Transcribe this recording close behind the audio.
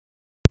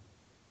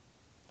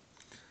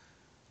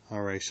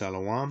All right,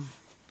 Shalom.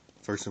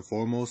 First and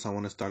foremost, I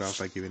want to start off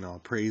by giving all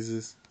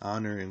praises,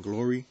 honor, and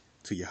glory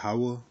to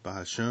Yahweh,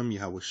 Bahashem,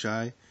 Yahweh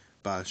Shai,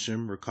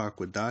 Bahashem, Rakar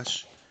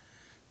Kwadash.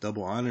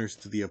 Double honors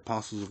to the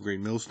apostles of Great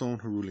Millstone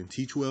who rule and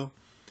teach well.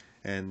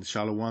 And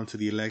Shalom to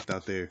the elect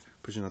out there,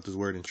 pushing out this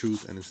word in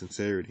truth and in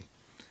sincerity.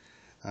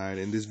 All right,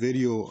 in this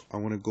video, I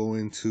want to go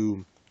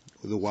into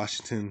the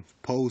Washington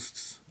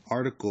Post's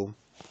article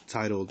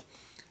titled,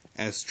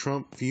 "As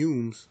Trump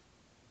Fumes,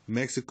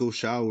 Mexico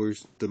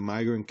Showers the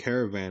Migrant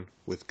Caravan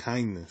with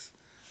Kindness."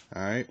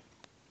 All right.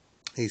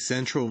 A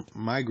central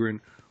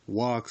migrant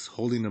walks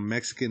holding a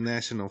Mexican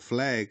national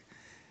flag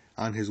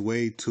on his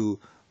way to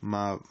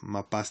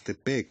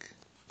Mapastepec,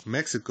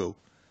 Mexico.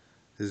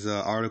 This is an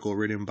article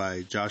written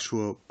by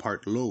Joshua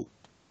Partlow.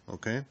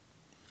 Okay.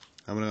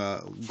 I'm going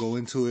to go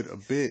into it a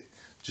bit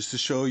just to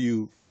show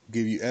you,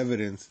 give you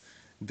evidence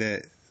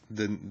that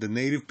the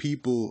native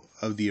people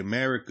of the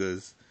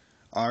Americas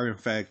are in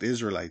fact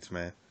Israelites,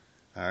 man.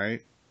 All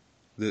right.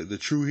 The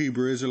true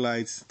Hebrew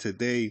Israelites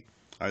today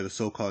are the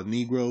so-called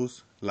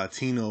Negroes,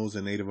 Latinos,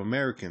 and Native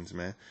Americans,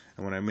 man.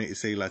 And when I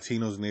say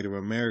Latinos and Native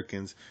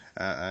Americans,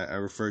 I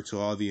refer to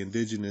all the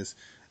indigenous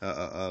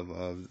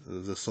of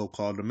the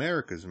so-called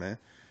Americas, man.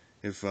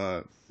 If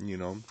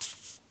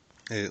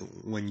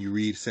when you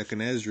read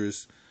Second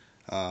Esdras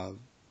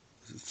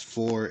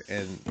 4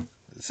 and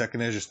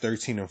Second Esdras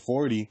 13 and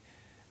 40,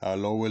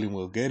 Lord willing,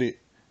 we'll get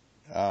it.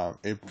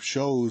 It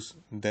shows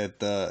that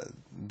the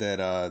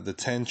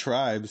 10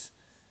 tribes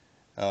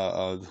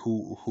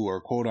who are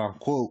quote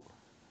unquote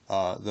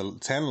the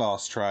 10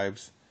 lost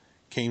tribes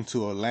came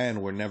to a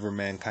land where never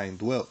mankind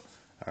dwelt.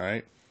 All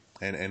right,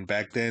 and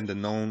back then the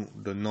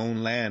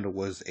known land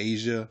was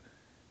Asia,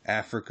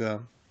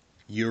 Africa,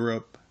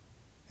 Europe,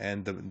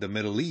 and the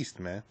Middle East,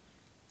 man.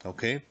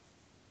 Okay,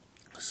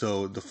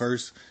 so the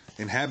first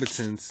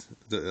inhabitants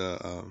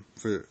that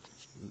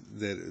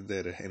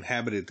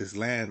inhabited this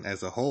land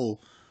as a whole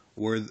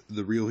were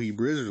the real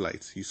Hebrew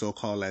Israelites, you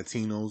so-called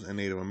Latinos and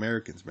Native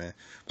Americans, man.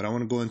 But I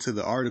want to go into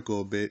the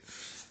article a bit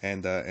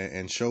and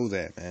show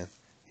that, man,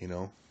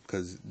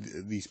 because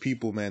these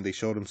people, man, they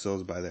show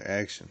themselves by their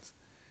actions.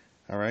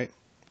 All right,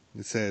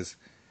 it says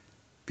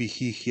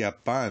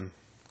Pijijiapan,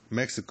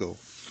 Mexico.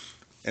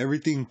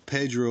 Everything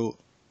Pedro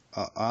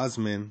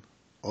Osman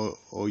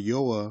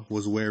Oyoa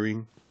was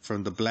wearing,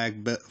 from the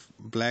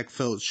black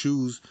felt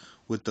shoes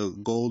with the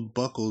gold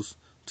buckles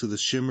to the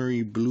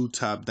shimmery blue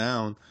top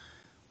down,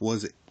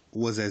 was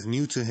as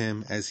new to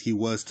him as he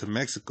was to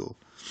Mexico.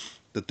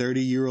 The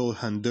 30-year-old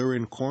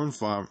Honduran corn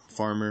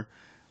farmer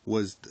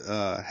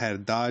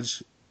had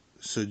dodged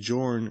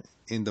sojourn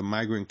in the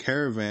migrant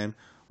caravan,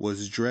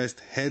 was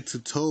dressed head to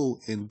toe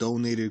in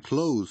donated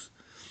clothes.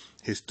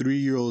 His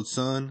 3-year-old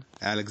son,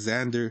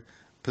 Alexander,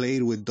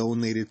 played with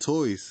donated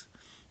toys.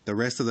 The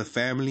rest of the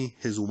family,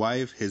 his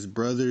wife, his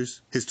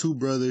two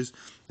brothers,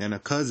 and a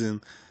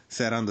cousin,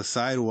 sat on the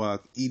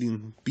sidewalk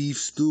eating beef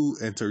stew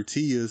and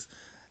tortillas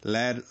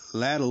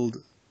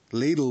ladled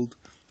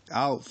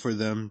out for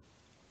them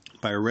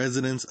by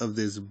residents of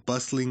this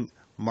bustling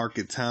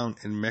market town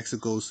in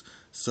Mexico's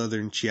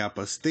southern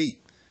Chiapas state.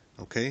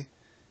 Okay,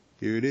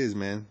 here it is,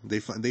 man. They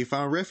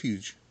found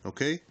refuge.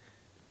 Okay,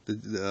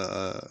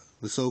 the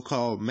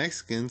so-called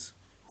Mexicans,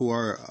 who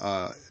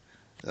are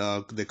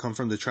they come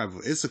from the tribe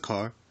of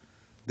Issachar,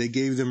 they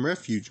gave them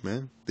refuge,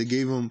 man. They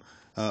gave them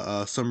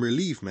some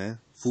relief, man.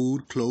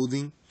 Food,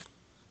 clothing.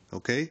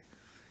 Okay.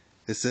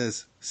 It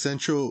says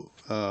Central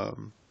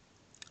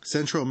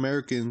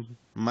American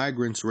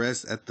migrants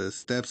rest at the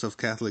steps of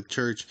Catholic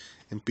Church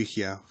in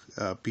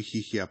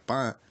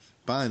Pijijiapan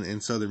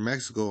in southern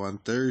Mexico on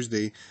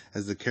Thursday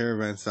as the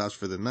caravan stops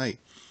for the night.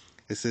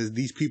 It says,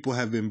 "These people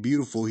have been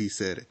beautiful," he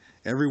said.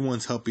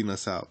 "Everyone's helping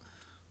us out."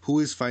 Who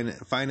is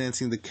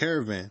financing the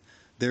caravan?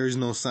 There is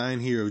no sign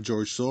here of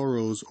George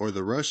Soros or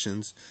the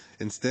Russians.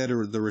 Instead,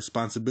 the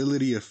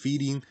responsibility of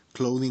feeding,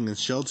 clothing, and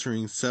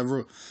sheltering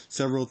several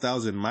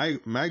thousand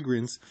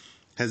migrants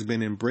has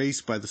been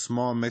embraced by the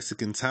small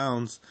Mexican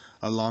towns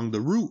along the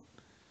route,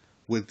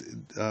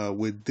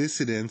 with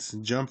dissidents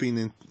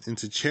jumping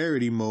into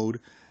charity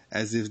mode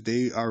as if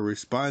they are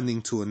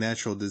responding to a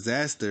natural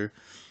disaster.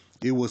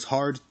 It was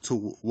hard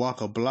to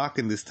walk a block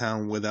in this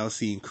town without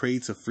seeing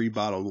crates of free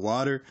bottled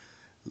water,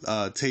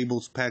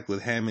 tables packed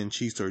with ham and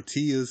cheese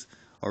tortillas,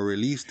 or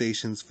relief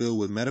stations filled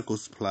with medical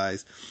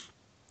supplies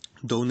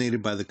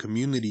donated by the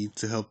community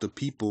to help the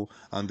people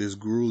on this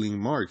grueling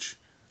March.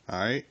 All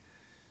right,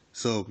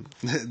 so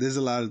there's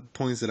a lot of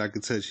points that I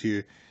could touch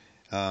here.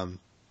 It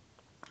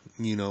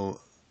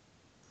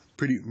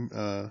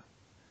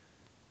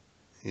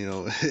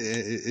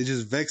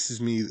just vexes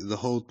me, the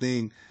whole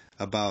thing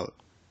about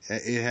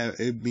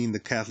it being the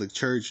Catholic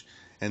Church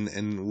and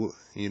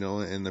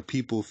the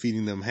people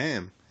feeding them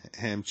ham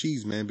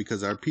cheese, man,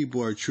 because our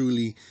people are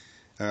truly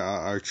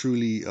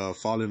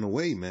falling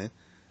away, man.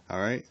 All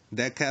right,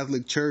 that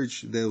Catholic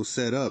Church that was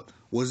set up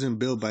wasn't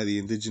built by the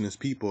indigenous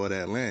people of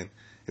that land.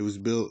 It was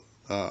built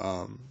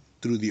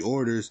through the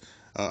orders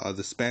of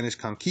the Spanish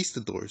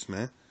conquistadors,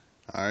 man.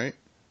 All right,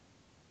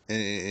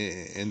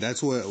 and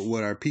that's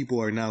what our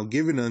people are now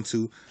given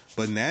unto.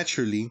 But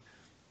naturally,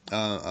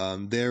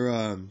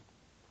 they're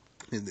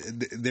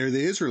the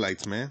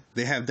Israelites, man.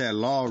 They have that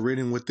law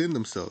written within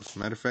themselves.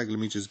 Matter of fact, let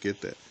me just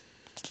get that.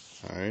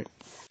 All right,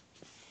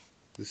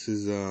 this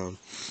is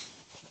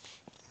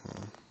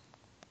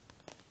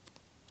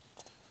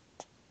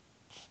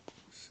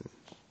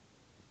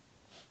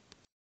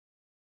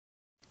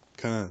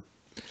kind of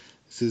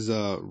this is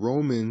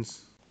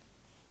Romans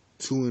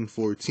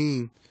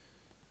 2:14.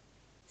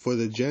 For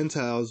the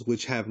Gentiles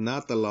which have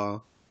not the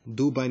law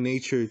do by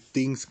nature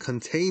things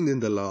contained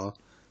in the law.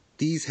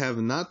 These have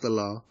not the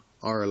law,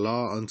 are a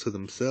law unto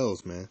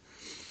themselves, man,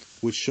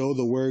 which show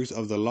the works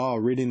of the law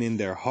written in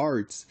their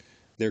hearts,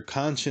 their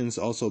conscience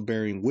also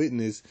bearing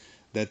witness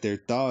that their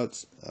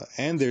thoughts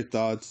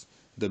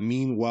the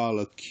meanwhile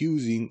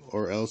accusing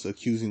or else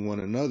accusing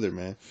one another,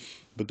 man.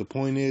 But the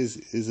point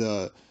is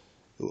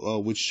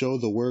which show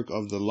the work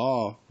of the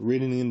law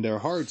written in their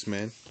hearts,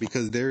 man,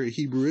 because they're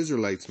Hebrew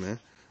Israelites, man.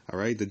 All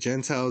right, the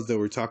Gentiles that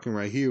we're talking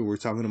right here, we're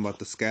talking about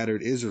the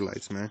scattered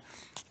Israelites, man.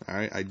 All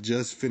right, I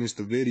just finished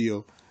the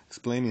video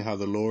explaining how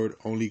the Lord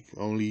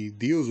only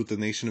deals with the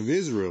nation of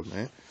Israel,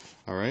 man.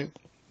 All right,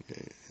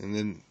 and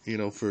then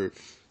for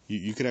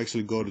you could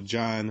actually go to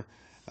John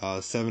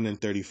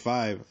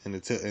 7:35, and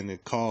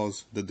it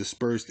calls the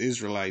dispersed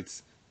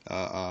Israelites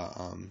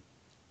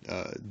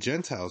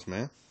Gentiles,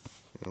 man.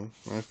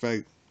 Matter of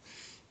fact,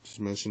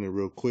 just mention it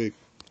real quick.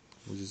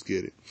 We'll just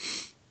get it.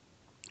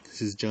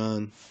 This is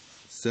John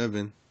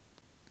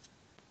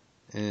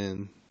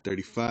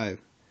 7:35. It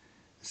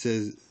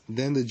says,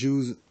 Then the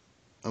Jews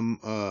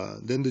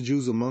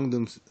among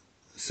them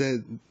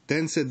said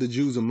the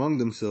Jews among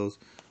themselves,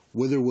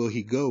 Whither will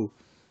he go,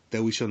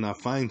 that we shall not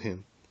find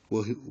him?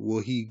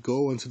 Will he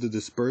go unto the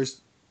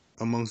dispersed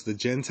amongst the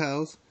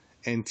Gentiles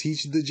and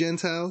teach the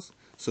Gentiles?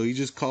 So he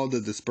just called the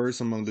dispersed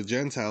among the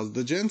Gentiles.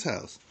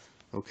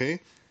 Okay?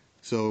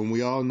 So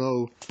we all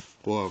know,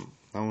 well,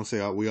 I won't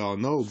say we all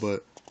know,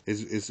 but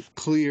it's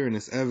clear and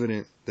it's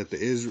evident that the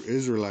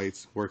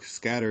Israelites were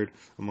scattered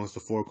amongst the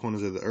four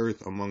corners of the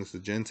earth amongst the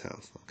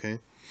Gentiles. Okay.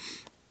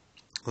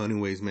 Well,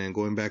 anyways, man,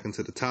 going back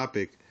into the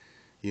topic,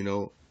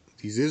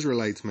 these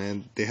Israelites,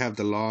 man, they have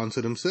the law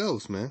unto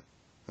themselves, man.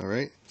 All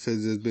right. It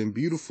says it's been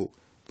beautiful,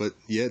 but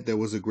yet there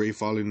was a great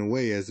falling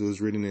away, as it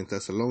was written in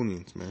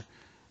Thessalonians, man.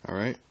 All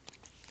right. I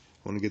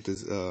want to get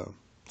this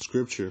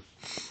scripture.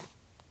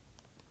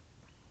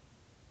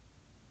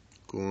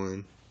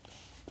 Going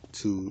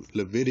to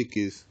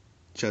Leviticus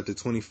chapter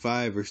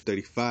 25 verse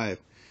 35.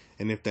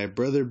 And if thy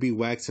brother be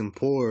waxen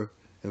poor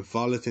and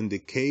falleth in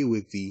decay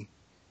with thee,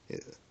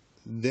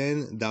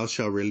 then thou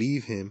shalt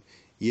relieve him,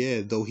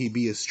 yea, though he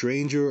be a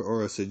stranger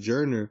or a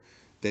sojourner,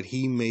 that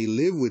he may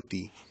live with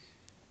thee.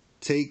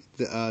 Take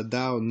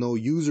thou no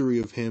usury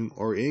of him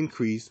or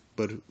increase,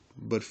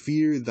 but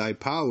fear thy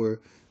power,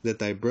 that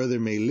thy brother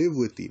may live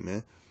with thee,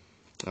 man.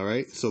 All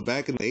right. So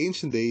back in the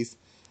ancient days,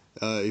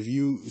 if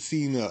you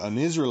seen an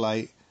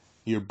Israelite,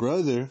 your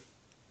brother,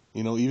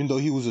 even though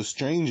he was a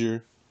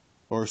stranger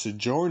or a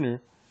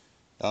sojourner,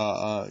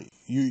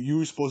 you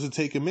were supposed to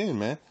take him in,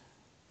 man.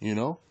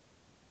 You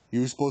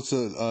were supposed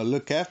to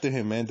look after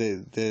him, man.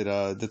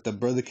 That the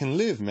brother can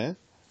live, man.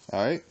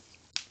 All right.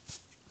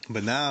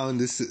 But now in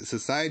this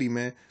society,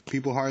 man,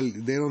 people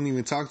they don't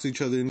even talk to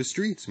each other in the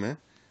streets, man.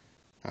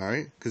 All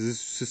right, because this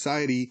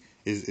society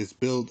is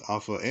built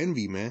off of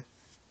envy, man.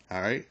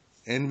 All right,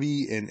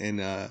 envy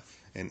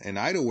and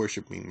idol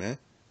worshiping, man.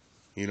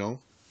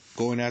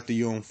 Going after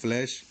your own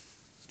flesh,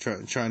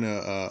 trying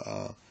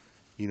to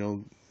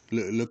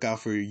look out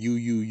for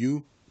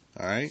you.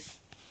 All right,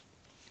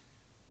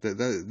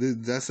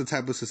 that's the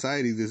type of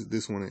society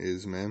this one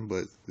is, man.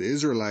 But the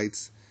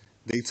Israelites,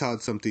 they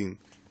taught something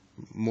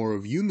more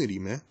of unity,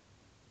 man.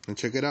 And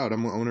check it out. I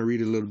want to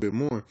read a little bit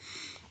more.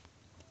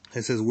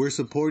 It says, we're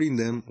supporting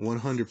them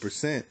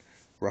 100%.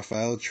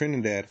 Rafael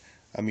Trinidad,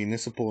 a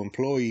municipal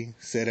employee,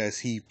 said as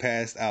he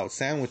passed out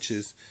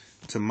sandwiches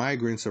to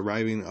migrants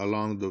arriving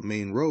along the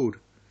main road.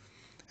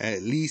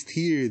 At least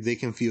here they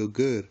can feel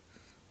good.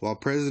 While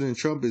President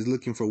Trump is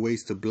looking for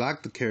ways to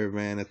block the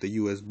caravan at the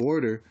U.S.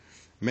 border,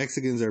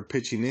 Mexicans are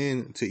pitching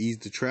in to ease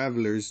the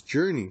traveler's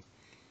journey.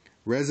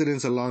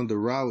 Residents along the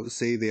route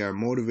say they are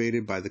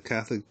motivated by the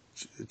Catholic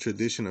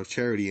tradition of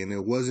charity, and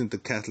it wasn't the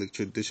Catholic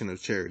tradition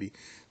of charity.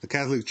 The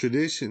Catholic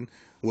tradition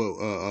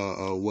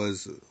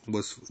was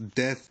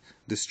death,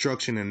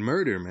 destruction, and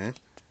murder, man.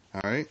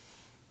 All right.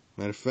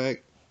 Matter of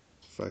fact,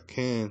 if I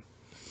can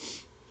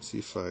see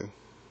if I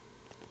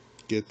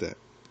get that.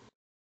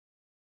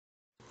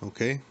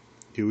 Okay,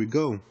 here we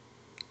go.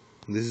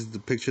 This is the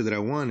picture that I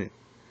wanted.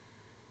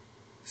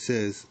 It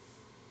says,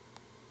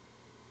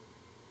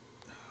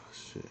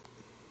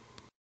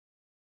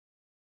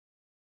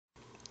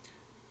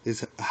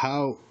 is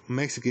how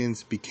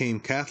Mexicans became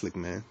Catholic,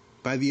 man.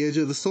 By the edge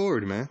of the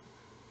sword, man.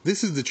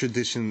 This is the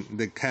tradition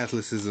that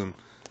Catholicism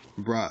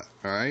brought,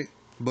 all right?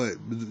 But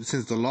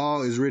since the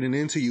law is written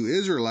into you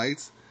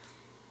Israelites,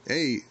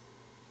 hey,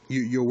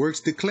 your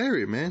works declare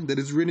it, man. That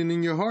is written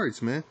in your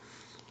hearts, man.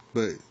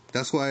 But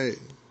that's why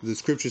the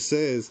scripture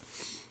says,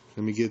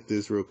 let me get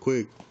this real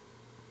quick.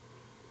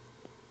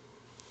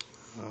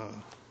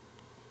 Going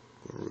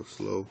real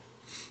slow.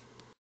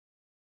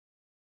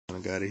 I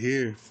got it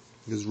here.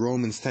 This is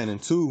Romans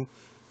 10:2.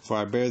 For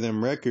I bear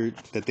them record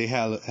that they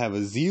have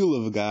a zeal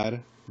of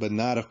God, but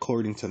not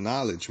according to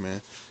knowledge,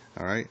 man.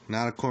 All right,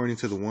 not according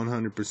to the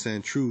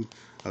 100% truth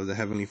of the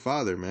Heavenly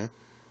Father, man.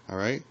 All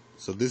right.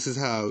 So this is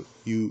how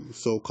you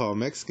so-called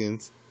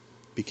Mexicans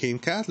became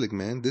Catholic,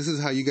 man. This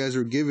is how you guys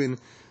were given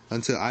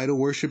unto idol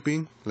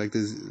worshiping, like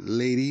this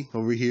lady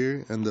over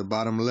here on the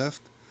bottom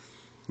left.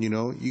 You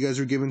know, you guys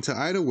were given to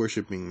idol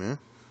worshiping, man.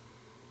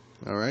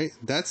 All right,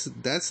 that's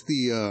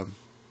the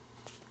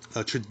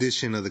a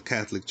tradition of the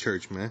Catholic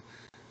Church, man.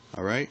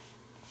 All right.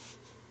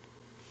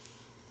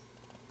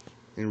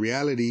 In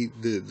reality,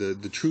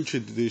 the true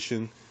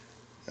tradition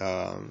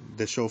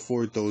that show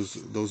forth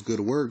those good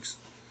works,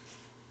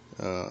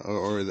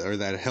 or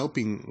that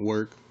helping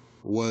work,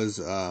 was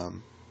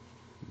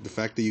the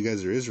fact that you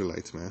guys are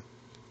Israelites, man.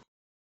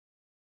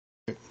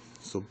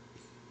 So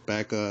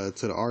back to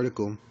the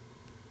article.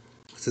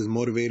 It says,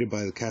 motivated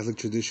by the Catholic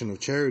tradition of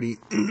charity,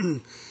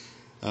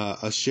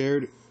 a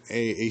shared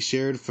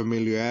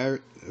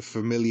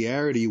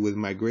familiarity with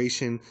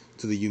migration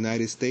to the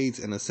United States,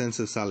 and a sense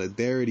of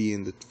solidarity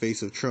in the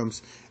face of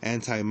Trump's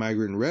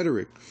anti-migrant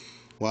rhetoric.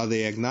 While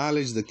they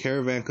acknowledge the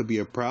caravan could be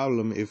a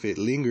problem if it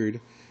lingered,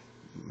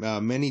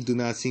 many do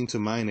not seem to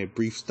mind a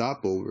brief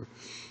stopover.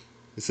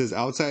 It says,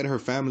 outside her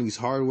family's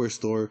hardware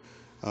store,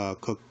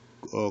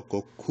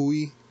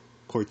 Cocuy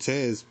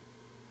Cortez,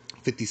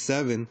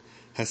 57,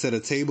 has set a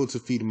table to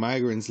feed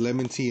migrants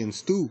lemon tea and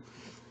stew.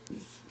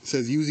 It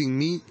says, using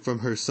meat from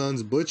her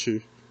son's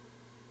butcher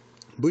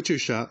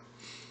shop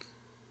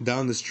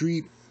down the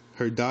street,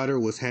 her daughter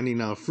was handing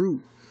out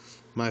fruit.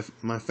 My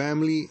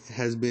family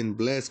has been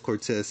blessed,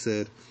 Cortez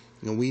said,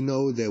 and we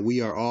know that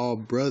we are all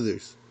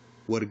brothers.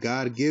 What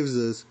God gives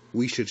us,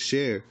 we should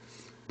share,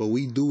 but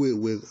we do it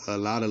with a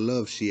lot of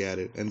love, she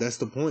added. And that's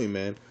the point,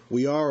 man.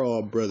 We are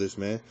all brothers,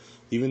 man.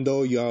 Even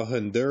though y'all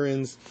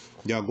Hondurans,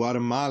 y'all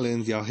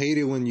Guatemalans, y'all hate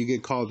it when you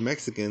get called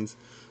Mexicans.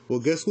 Well,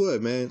 guess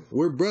what, man?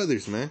 We're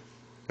brothers, man.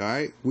 All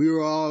right? We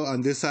were all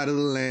on this side of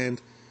the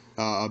land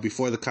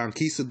before the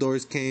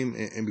conquistadors came,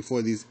 and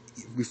before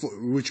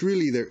which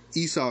really they're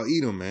Esau,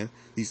 Edom, man.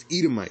 These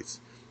Edomites,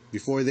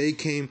 before they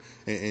came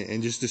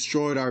and just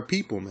destroyed our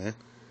people, man.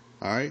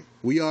 All right?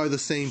 We are the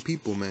same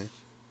people, man.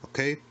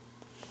 Okay?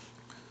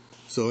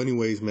 So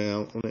anyways, man,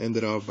 I'm going to end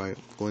it off by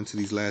going to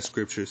these last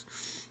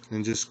scriptures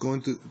and just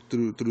going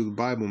through the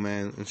Bible,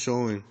 man, and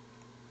showing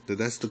that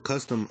that's the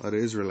custom of the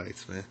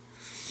Israelites, man.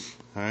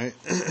 All right?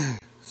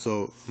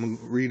 So I'm going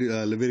to read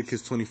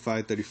Leviticus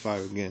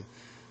 25:35 again.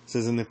 It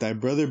says, and if thy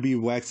brother be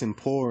waxen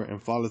poor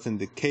and falleth in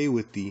decay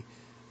with thee,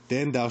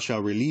 then thou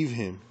shalt relieve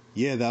him.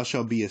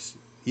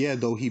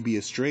 Though he be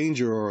a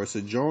stranger or a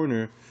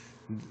sojourner,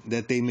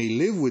 that they may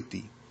live with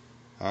thee.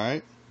 All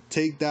right?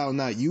 Take thou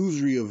not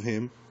usury of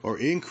him, or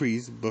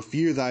increase, but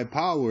fear thy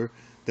power,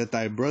 that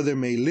thy brother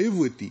may live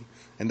with thee.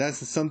 And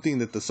that's something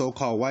that the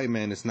so-called white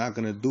man is not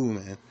going to do,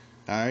 man.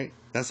 All right?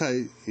 That's how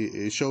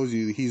it shows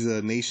you he's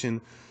a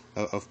nation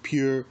of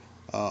pure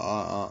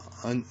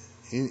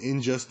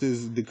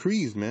injustice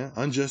decrees, man.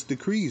 Unjust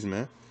decrees,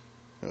 man.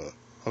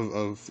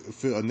 Of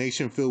a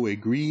nation filled with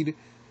greed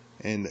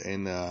and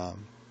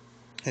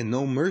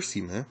no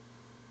mercy, man.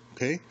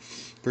 Okay?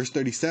 Verse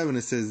 37,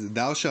 it says,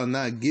 thou shalt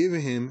not give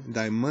him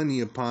thy money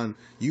upon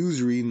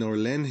usury, nor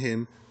lend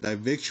him thy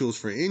victuals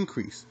for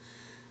increase.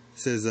 It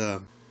says,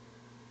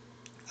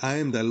 I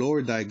am thy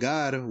Lord thy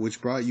God, which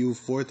brought you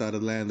forth out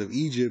of the land of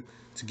Egypt,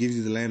 to give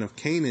you the land of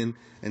Canaan,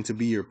 and to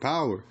be your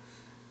power.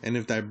 And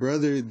if thy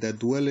brother that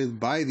dwelleth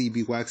by thee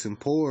be waxen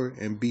poor,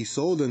 and be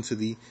sold unto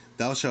thee,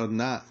 thou shalt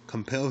not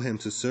compel him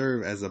to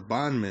serve as a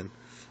bondman,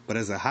 but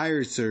as a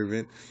hired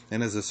servant,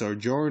 and as a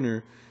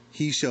sojourner,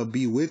 he shall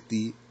be with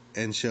thee,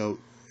 and shall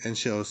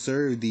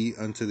serve thee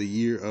unto the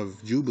year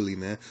of Jubilee,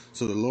 man.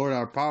 So the Lord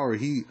our power,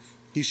 he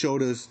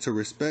showed us to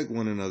respect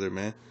one another,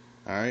 man.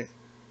 All right,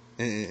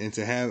 and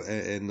to have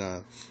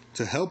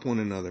to help one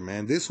another,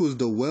 man. This was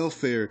the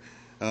welfare,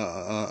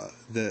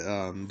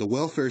 the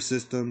welfare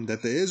system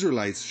that the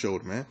Israelites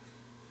showed, man.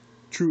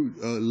 True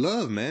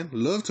love, man,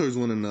 love towards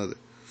one another.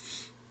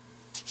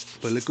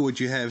 But look at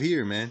what you have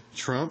here, man.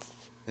 Trump,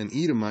 an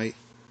Edomite,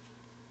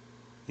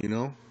 you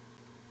know.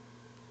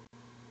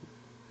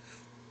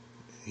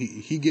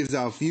 He gives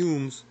out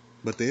fumes,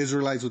 but the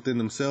Israelites within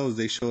themselves,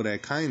 they show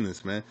that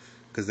kindness, man,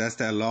 because that's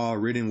that law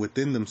written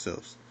within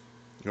themselves.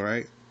 All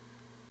right,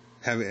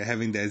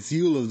 having that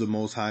zeal of the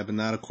Most High, but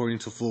not according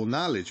to full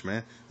knowledge,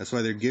 man. That's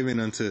why they're giving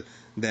unto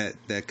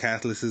that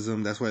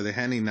Catholicism. That's why they're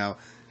handing out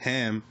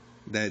ham,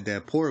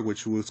 that pork,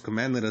 which was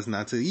commanded us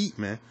not to eat,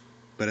 man.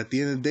 But at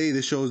the end of the day,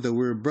 this shows that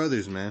we're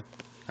brothers, man.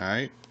 All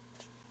right.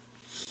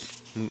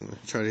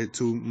 Try to hit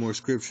two more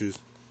scriptures,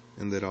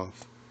 end it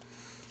off.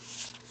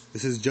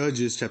 This is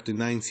Judges chapter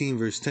 19,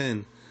 verse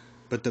 10.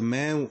 But the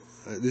man,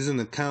 this is an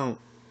account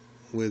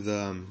with,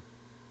 an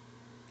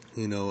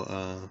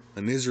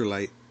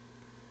Israelite.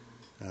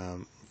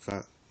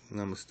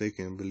 not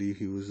mistaken, I believe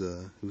he was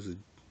a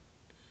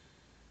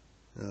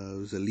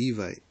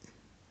Levite.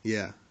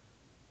 Yeah,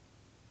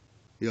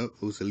 yep,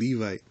 it was a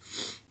Levite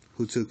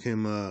who took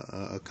him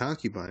a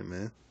concubine,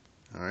 man.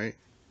 All right,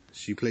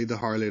 she played the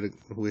harlot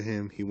with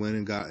him. He went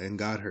and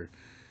got her.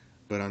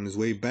 But on his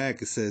way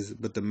back, it says,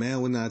 but the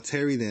man would not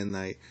tarry that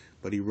night,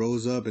 but he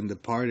rose up and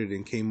departed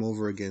and came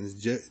over against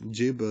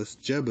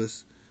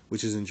Jebus,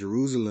 which is in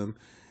Jerusalem,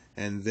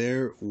 and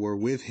there were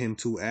with him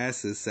 2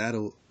 asses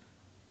saddled.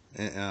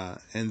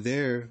 And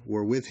there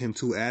were with him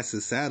 2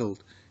 asses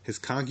saddled. His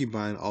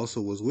concubine also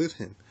was with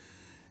him.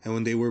 And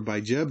when they were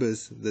by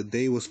Jebus, the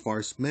day was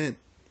far spent.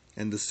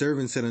 And the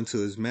servant said unto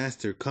his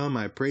master, Come,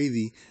 I pray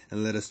thee,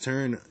 and let us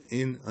turn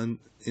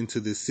into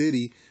the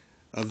city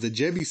of the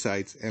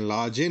Jebusites, and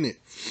lodge in it.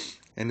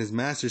 And his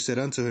master said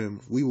unto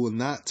him, We will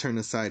not turn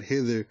aside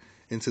hither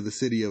into the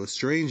city of a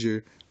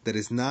stranger that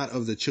is not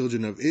of the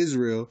children of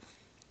Israel.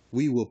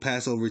 We will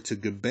pass over to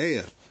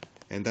Gibeah.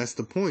 And that's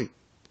the point.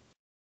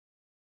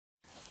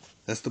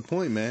 That's the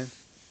point, man.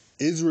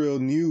 Israel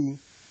knew,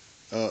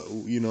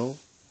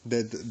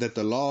 that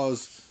the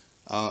laws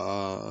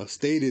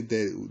stated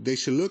that they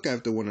should look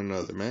after one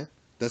another, man.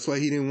 That's why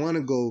he didn't want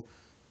to go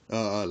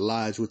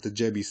lodge with the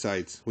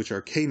Jebusites, which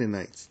are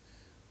Canaanites.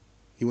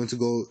 He went to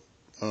go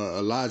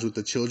lodge with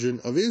the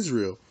children of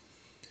Israel.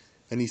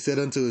 And he said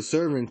unto his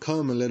servant,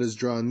 Come and let us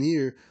draw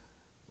near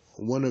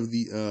to one of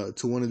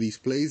these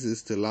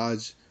places to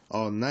lodge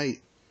all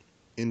night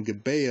in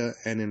Gibeah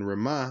and in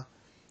Ramah.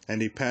 And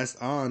they passed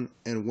on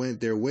and went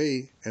their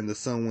way, and the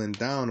sun went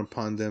down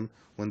upon them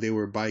when they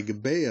were by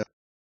Gibeah.